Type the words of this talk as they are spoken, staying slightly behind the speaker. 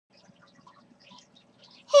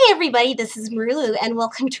Hey everybody, this is Merulu, and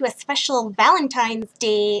welcome to a special Valentine's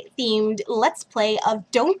Day themed Let's Play of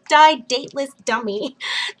Don't Die Dateless Dummy.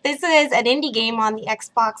 This is an indie game on the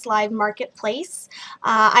Xbox Live Marketplace.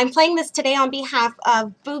 I'm playing this today on behalf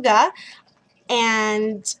of BUGA,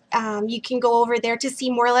 and you can go over there to see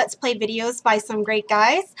more Let's Play videos by some great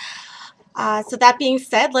guys. So that being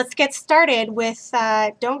said, let's get started with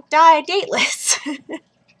Don't Die Dateless.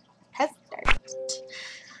 Press start.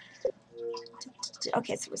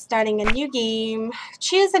 Okay, so we're starting a new game.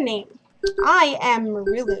 Choose a name. I am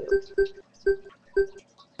Merulu.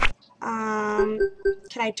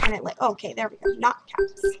 Can I turn it like... Oh, okay, there we go. Not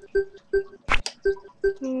caps.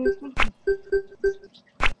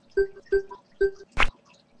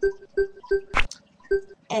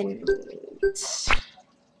 And...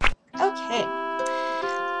 Okay.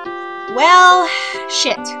 Well,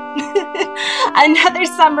 shit. Another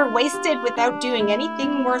summer wasted without doing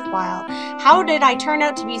anything worthwhile. How did I turn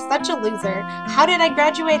out to be such a loser? How did I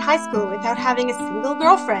graduate high school without having a single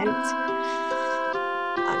girlfriend?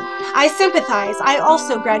 I sympathize. I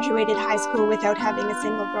also graduated high school without having a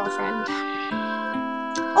single girlfriend.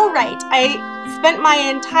 Alright, I spent my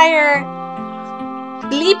entire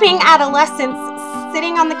bleeping adolescence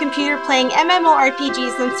sitting on the computer playing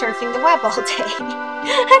MMORPGs and surfing the web all day.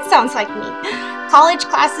 That sounds like me. College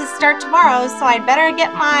classes start tomorrow, so I'd better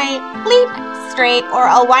get my bleep straight or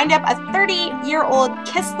I'll wind up a 30-year-old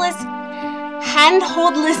kissless,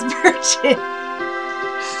 hand-holdless virgin.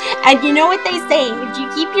 And you know what they say, if you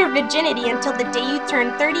keep your virginity until the day you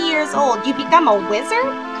turn 30 years old, you become a wizard?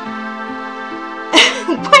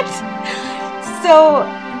 What? So...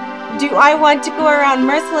 do I want to go around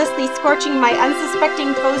mercilessly scorching my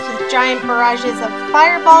unsuspecting foes with giant barrages of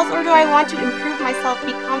fireballs, or do I want to improve myself,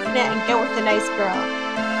 be confident, and get with a nice girl?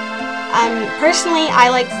 Personally, I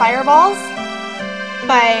like fireballs,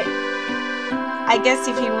 but I guess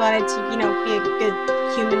if you wanted to, you know, be a good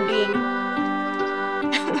human being.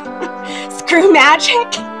 Screw magic?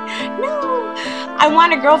 No! I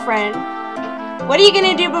want a girlfriend. What are you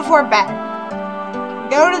gonna do before bed?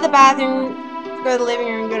 Go to the bathroom, go to the living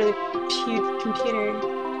room, go to the computer.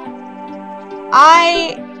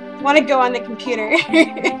 I want to go on the computer,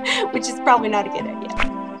 which is probably not a good idea.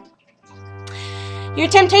 Your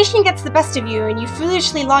temptation gets the best of you, and you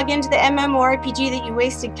foolishly log into the MMORPG that you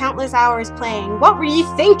wasted countless hours playing. What were you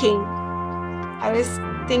thinking? I was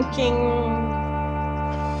thinking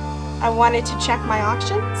I wanted to check my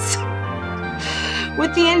options.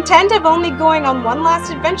 With the intent of only going on one last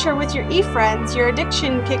adventure with your e-friends, your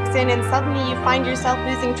addiction kicks in and suddenly you find yourself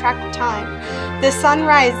losing track of time. The sun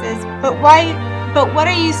rises, but what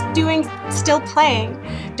are you doing still playing?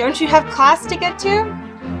 Don't you have class to get to?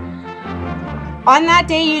 On that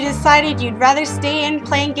day you decided you'd rather stay in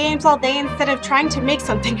playing games all day instead of trying to make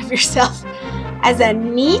something of yourself. As a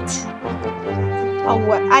NEET? Oh,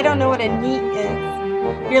 what? I don't know what a NEET is.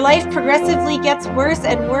 Your life progressively gets worse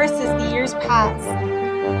and worse as the years pass.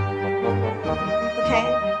 Okay.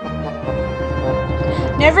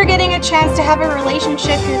 Never getting a chance to have a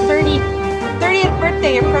relationship, your 30th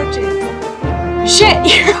birthday approaches. Shit,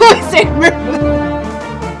 you're always in Merulu.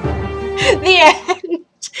 The end.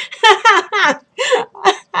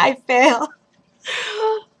 I fail.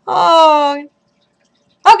 Oh.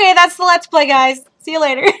 Okay, that's the Let's Play, guys. See you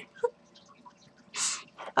later.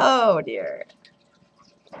 Oh dear.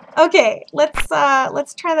 Okay, let's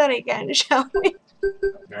try that again, shall we?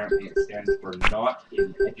 Apparently it stands for not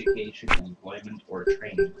in education, employment, or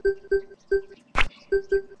training.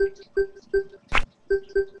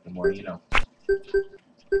 The more you know.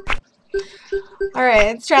 Alright,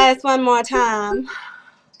 let's try this one more time.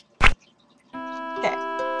 Okay.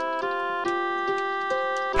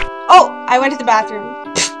 Oh! I went to the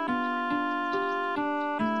bathroom.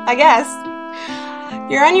 I guess.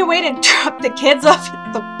 You're on your way to drop the kids off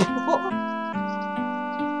at the pool.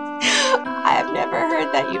 I have never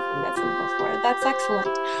heard that euphemism before. That's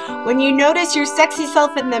excellent. When you notice your sexy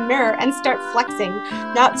self in the mirror and start flexing,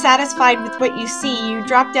 not satisfied with what you see, you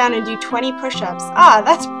drop down and do 20 push-ups. Ah,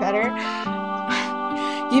 that's better.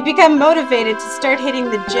 You become motivated to start hitting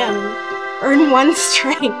the gym. Earn 1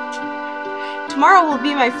 strength. Tomorrow will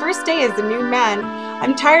be my first day as a new man.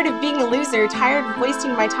 I'm tired of being a loser, tired of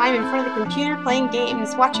wasting my time in front of the computer playing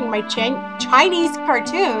games, watching my Chinese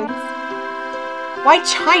cartoons. Why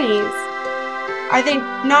Chinese? Are they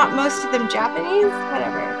not most of them Japanese?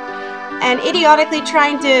 Whatever. And idiotically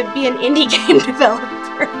trying to be an indie game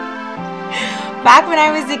developer. Back when I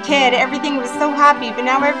was a kid, everything was so happy, but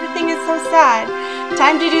now everything is so sad.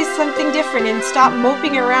 Time to do something different and stop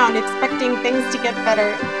moping around expecting things to get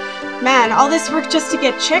better. Man, all this work just to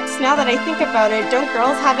get chicks? Now that I think about it, don't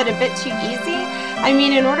girls have it a bit too easy? I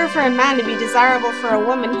mean, in order for a man to be desirable for a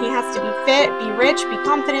woman, he has to be fit, be rich, be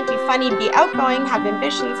confident, be funny, be outgoing, have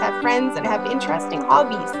ambitions, have friends, and have interesting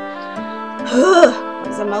hobbies. That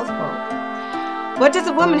was a mouthful. What does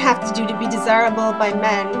a woman have to do to be desirable by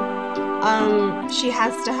men? She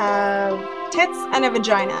has to have tits and a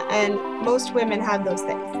vagina, and most women have those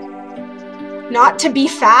things. Not to be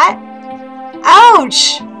fat?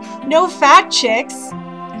 Ouch! No fat chicks.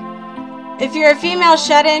 If you're a female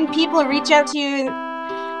shut-in, people reach out to you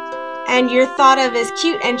and you're thought of as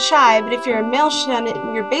cute and shy, but if you're a male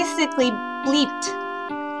shut-in, you're basically bleeped.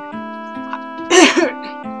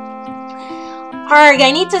 Arg,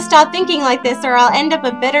 I need to stop thinking like this or I'll end up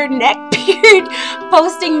a bitter neckbeard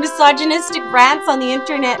posting misogynistic rants on the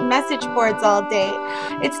internet message boards all day.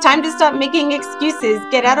 It's time to stop making excuses,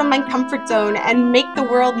 get out of my comfort zone, and make the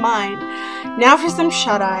world mine. Now for some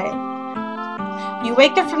shut-eye. You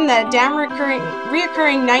wake up from that damn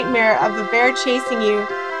reoccurring nightmare of a bear chasing you,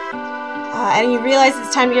 and you realize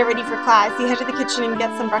it's time to get ready for class. You head to the kitchen and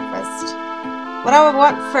get some breakfast. What I would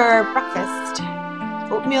want for breakfast?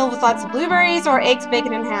 Oatmeal with lots of blueberries or eggs,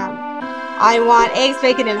 bacon, and ham? I want eggs,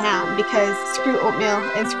 bacon, and ham because screw oatmeal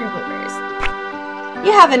and screw blueberries.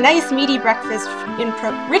 You have a nice meaty breakfast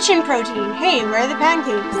rich in protein. Hey, where are the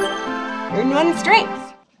pancakes? You're in one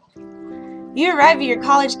strength. You arrive at your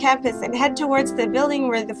college campus and head towards the building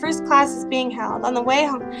where the first class is being held. On the way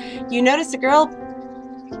home, you notice a girl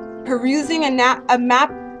perusing a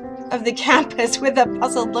map of the campus with a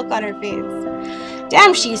puzzled look on her face.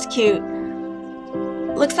 Damn, she's cute.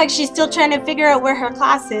 Looks like she's still trying to figure out where her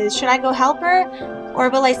class is. Should I go help her? Or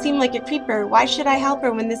will I seem like a creeper? Why should I help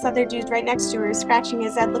her when this other dude right next to her is scratching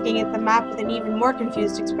his head looking at the map with an even more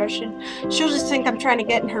confused expression? She'll just think I'm trying to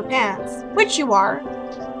get in her pants. Which you are.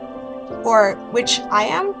 Or which I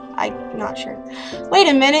am? I'm not sure. Wait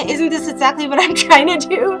a minute, isn't this exactly what I'm trying to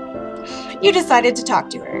do? You decided to talk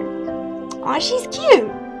to her. Aw, she's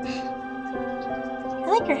cute. I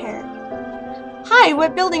like her hair. Hi,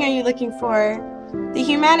 what building are you looking for? The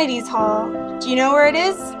Humanities Hall. Do you know where it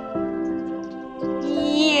is?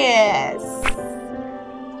 Yes.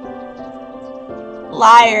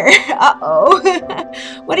 Liar. Uh-oh.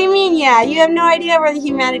 What do you mean, yeah? You have no idea where the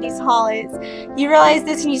Humanities Hall is. You realize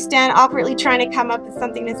this and you stand awkwardly trying to come up with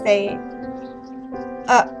something to say.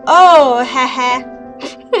 Oh, haha.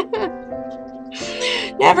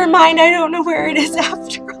 Never mind, I don't know where it is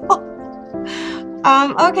after all.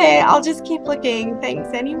 Okay, I'll just keep looking. Thanks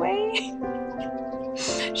anyway.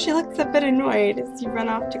 She looks a bit annoyed as you run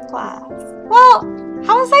off to class. Well,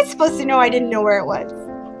 how was I supposed to know I didn't know where it was?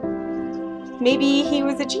 Maybe he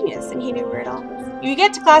was a genius and he knew where it all was. You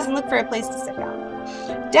get to class and look for a place to sit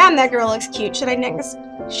down. Damn, that girl looks cute. Should I next...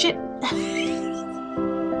 Shit.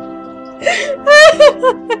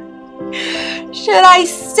 Should I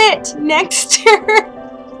sit next to her?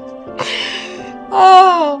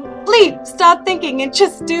 Oh, bleep, stop thinking and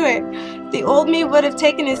just do it. The old me would have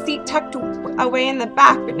taken a seat tucked away in the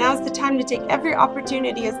back, but now's the time to take every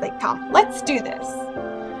opportunity as they come. Let's do this.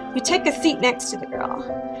 You take a seat next to the girl.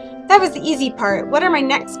 That was the easy part. What are my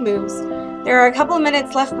next moves? There are a couple of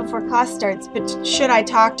minutes left before class starts, but should I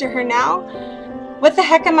talk to her now? What the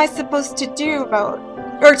heck am I supposed to do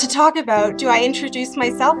to talk about? Do I introduce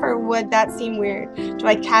myself or would that seem weird? Do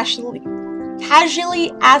I casually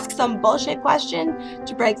ask some bullshit question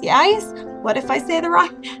to break the ice? What if I say the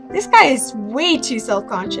wrong? This guy is way too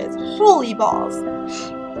self-conscious. Holy balls.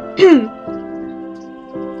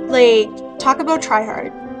 Like, talk about try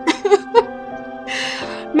hard.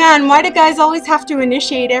 Man, why do guys always have to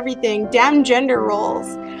initiate everything? Damn gender roles.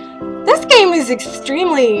 This game is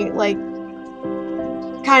extremely, like,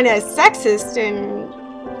 kind of sexist in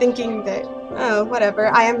thinking that, oh, whatever.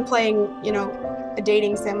 I am playing, you know, a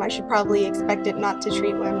dating sim. I should probably expect it not to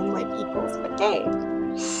treat women like equals, but hey.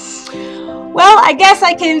 Well, I guess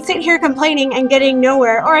I can sit here complaining and getting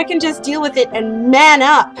nowhere, or I can just deal with it and man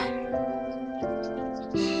up.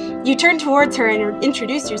 You turn towards her and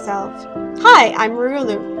introduce yourself. Hi, I'm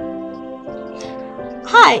Merulu.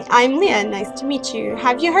 Hi, I'm Leah. Nice to meet you.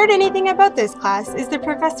 Have you heard anything about this class? Is the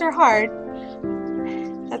professor hard?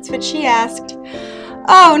 That's what she asked.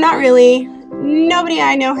 Oh, not really. Nobody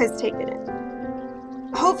I know has taken it.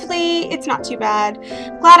 Hopefully, it's not too bad.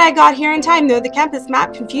 Glad I got here in time, though. The campus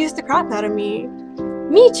map confused the crap out of me.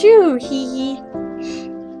 Me too, hee hee.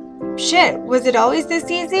 Shit, was it always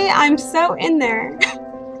this easy? I'm so in there.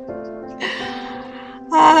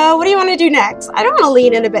 What do you want to do next? I don't want to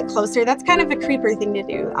lean in a bit closer. That's kind of a creeper thing to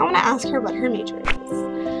do. I want to ask her what her major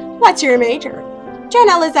is. What's your major?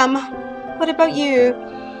 Journalism. What about you?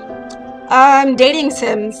 Dating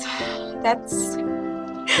sims. That's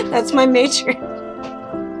my major.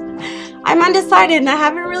 I'm undecided and I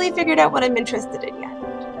haven't really figured out what I'm interested in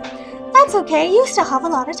yet. That's okay, you still have a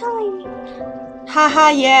lot of time. Haha,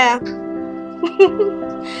 yeah.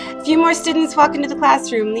 A few more students walk into the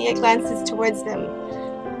classroom. Leah glances towards them.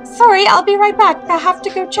 Sorry, I'll be right back. I have to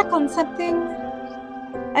go check on something.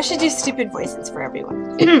 I should do stupid voices for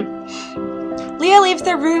everyone. Leah leaves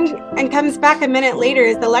the room and comes back a minute later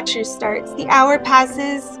as the lecture starts. The hour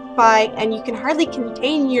passes by and you can hardly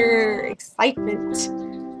contain your excitement.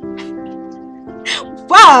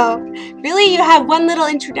 Wow! Really? You have one little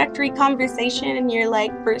introductory conversation and you're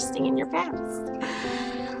like bursting in your pants.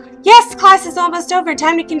 Yes, class is almost over.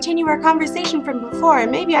 Time to continue our conversation from before.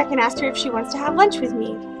 Maybe I can ask her if she wants to have lunch with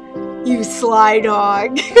me. You sly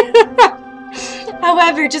dog.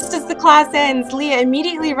 However, just as the class ends, Leah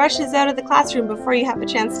immediately rushes out of the classroom before you have a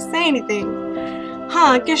chance to say anything.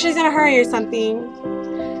 Huh, guess she's in a hurry or something.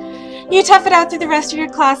 You tough it out through the rest of your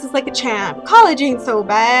classes like a champ. College ain't so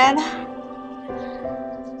bad.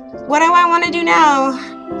 What do I want to do now?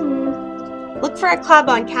 Look for a club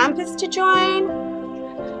on campus to join.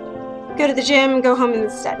 Go to the gym, go home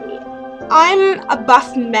and study. I'm a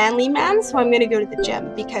buff manly man, so I'm going to go to the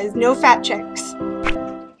gym because no fat chicks.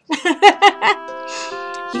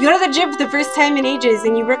 You go to the gym for the first time in ages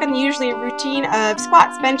and you work on the usually routine of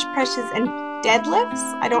squats, bench presses, and deadlifts.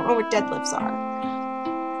 I don't know what deadlifts are.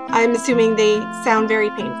 I'm assuming they sound very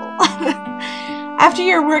painful. After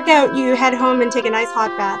your workout, you head home and take a nice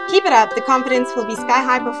hot bath. Keep it up. The confidence will be sky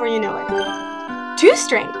high before you know it. 2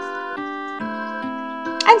 strength.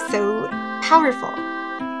 I'm so powerful.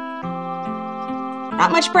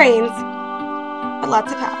 Not much brains, but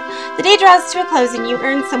lots of power. The day draws to a close and you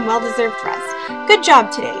earn some well-deserved rest. Good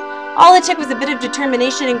job today. All it took was a bit of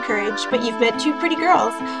determination and courage, but you've met 2 pretty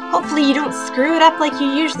girls. Hopefully you don't screw it up like you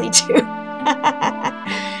usually do.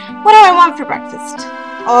 What do I want for breakfast?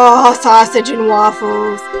 Oh, sausage and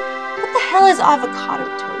waffles. What the hell is avocado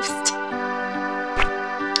toast?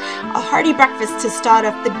 A hearty breakfast to start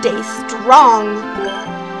off the day strong.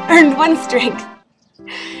 Earned 1 strength.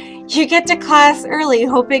 You get to class early,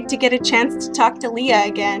 hoping to get a chance to talk to Leah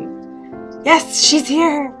again. Yes, she's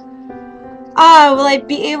here. Will I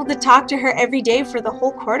be able to talk to her every day for the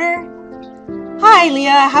whole quarter? Hi,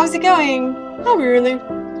 Leah. How's it going? Hi, Merulu.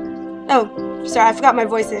 Oh, sorry, I forgot my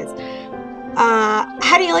voices.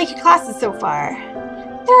 How do you like your classes so far?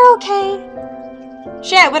 They're okay.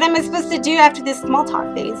 Shit, what am I supposed to do after this small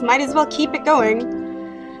talk phase? Might as well keep it going.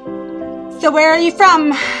 So where are you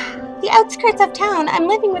from? The outskirts of town. I'm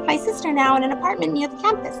living with my sister now in an apartment near the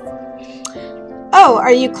campus. Oh,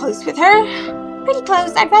 are you close with her? Pretty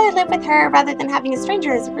close. I'd rather live with her rather than having a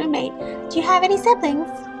stranger as a roommate. Do you have any siblings?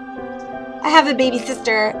 I have a baby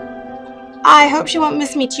sister. I hope she won't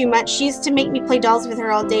miss me too much. She used to make me play dolls with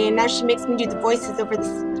her all day, and now she makes me do the voices over the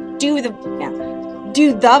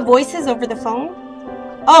voices over the phone.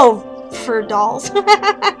 Oh, for dolls.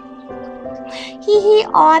 Hee hee.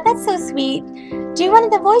 Aw, that's so sweet. Do one of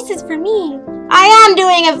the voices for me. I am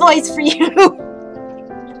doing a voice for you.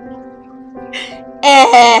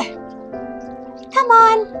 Come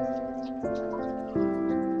on.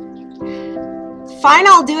 Fine,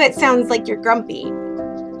 I'll do it. Sounds like you're grumpy.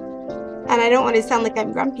 And I don't want to sound like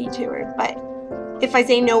I'm grumpy to her, but if I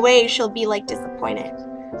say no way, she'll be like disappointed.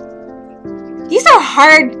 These are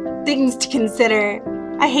hard things to consider.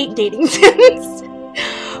 I hate dating sims.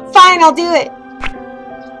 Fine, I'll do it.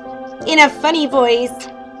 In a funny voice.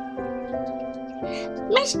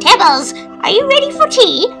 Miss Tibbles, are you ready for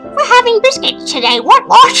tea? We're having biscuits today. What?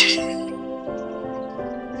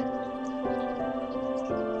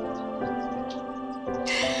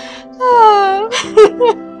 Oh.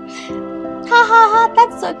 Ha ha ha,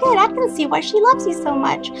 that's so good. I can see why she loves you so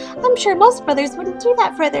much. I'm sure most brothers wouldn't do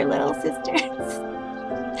that for their little sisters.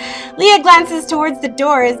 Leah glances towards the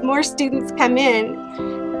door as more students come in.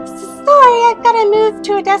 Sorry, I've got to move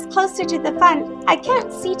to a desk closer to the front. I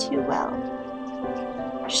can't see too well.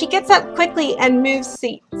 She gets up quickly and moves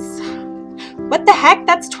seats. What the heck?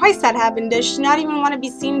 That's twice that happened. Does she not even want to be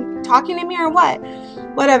seen talking to me or what?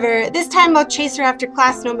 Whatever. This time I'll chase her after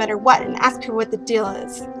class no matter what and ask her what the deal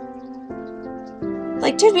is.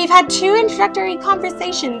 Like, dude, we've had 2 introductory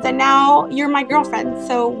conversations and now you're my girlfriend,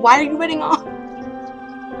 so why are you running off?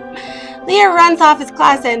 Leah runs off as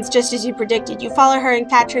class ends just as you predicted. You follow her and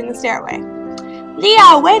catch her in the stairway.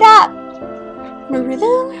 Leah, wait up!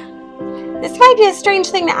 Merulu? This might be a strange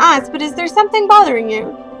thing to ask, but is there something bothering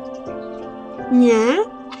you? Yeah?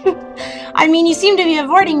 I mean, you seem to be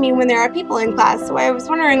avoiding me when there are people in class, so I was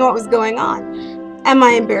wondering what was going on. Am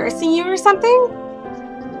I embarrassing you or something?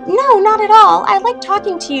 No, not at all. I like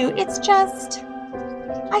talking to you. It's just...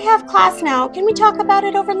 I have class now. Can we talk about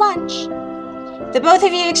it over lunch? The both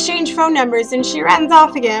of you exchange phone numbers and she runs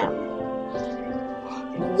off again.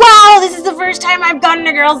 Wow, this is the first time I've gotten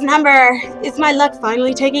a girl's number. Is my luck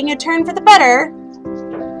finally taking a turn for the better?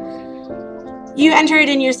 You enter it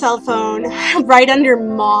in your cell phone, right under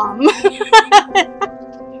Mom.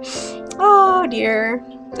 Oh dear,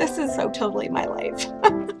 this is so totally my life.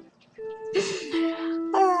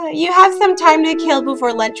 You have some time to kill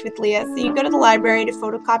before lunch with Leah, so you go to the library to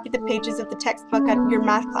photocopy the pages of the textbook your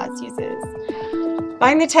math class uses.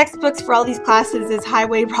 Buying the textbooks for all these classes is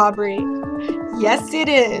highway robbery. Yes, it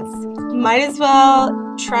is. Might as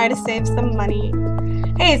well try to save some money.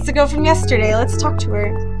 Hey, it's the girl from yesterday. Let's talk to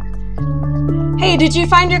her. Hey, did you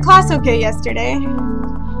find your class okay yesterday?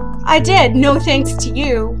 I did. No thanks to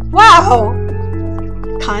you. Wow!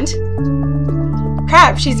 Cunt.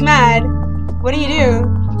 Crap, she's mad. What do you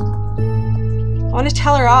do? I want to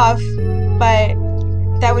tell her off, but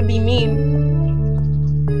that would be mean.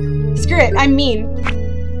 Screw it, I'm mean.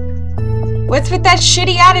 What's with that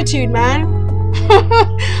shitty attitude, man?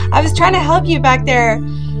 I was trying to help you back there,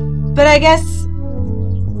 but I guess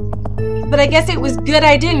it was good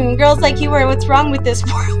I didn't. Girls like you are what's wrong with this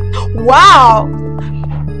world. Wow!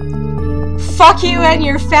 Fuck you and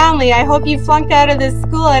your family. I hope you flunked out of this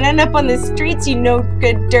school and end up on the streets, you no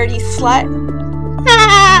good dirty slut.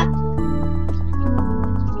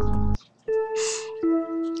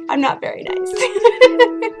 I'm not very nice.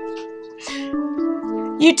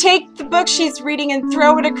 You take the book she's reading and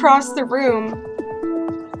throw it across the room.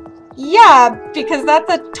 Yeah, because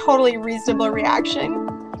that's a totally reasonable reaction.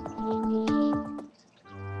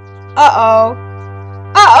 Uh-oh.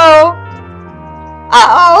 Uh-oh.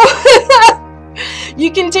 Uh-oh.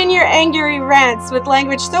 You continue your angry rants with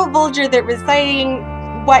language so vulgar that reciting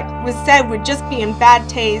what was said would just be in bad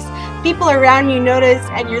taste. People around you notice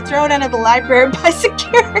and you're thrown out of the library by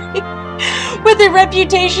security with a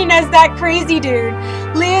reputation as that crazy dude.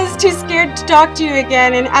 Leah's too scared to talk to you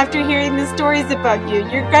again, and after hearing the stories about you,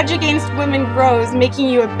 your grudge against women grows, making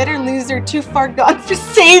you a bitter loser too far gone for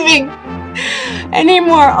saving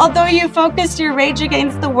anymore. Although you focused your rage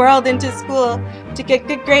against the world into school to get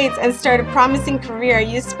good grades and start a promising career,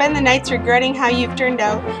 you spend the nights regretting how you've turned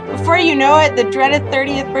out. Before you know it, the dreaded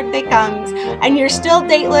 30th birthday comes, and you're still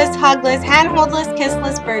dateless, hugless, handholdless,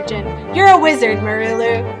 kissless virgin. You're a wizard,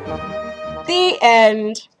 Merulu. The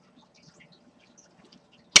end.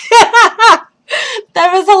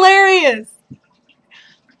 That was hilarious.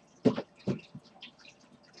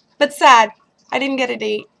 But sad. I didn't get a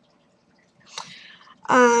date.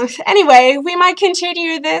 Anyway, we might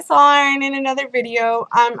continue this on in another video.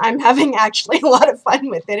 I'm having actually a lot of fun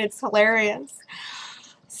with it. It's hilarious.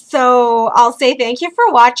 So I'll say thank you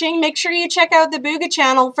for watching. Make sure you check out the BUGA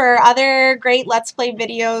channel for other great Let's Play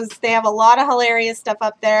videos. They have a lot of hilarious stuff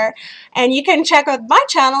up there. And you can check out my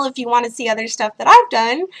channel if you want to see other stuff that I've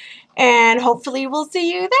done. And hopefully we'll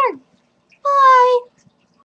see you there.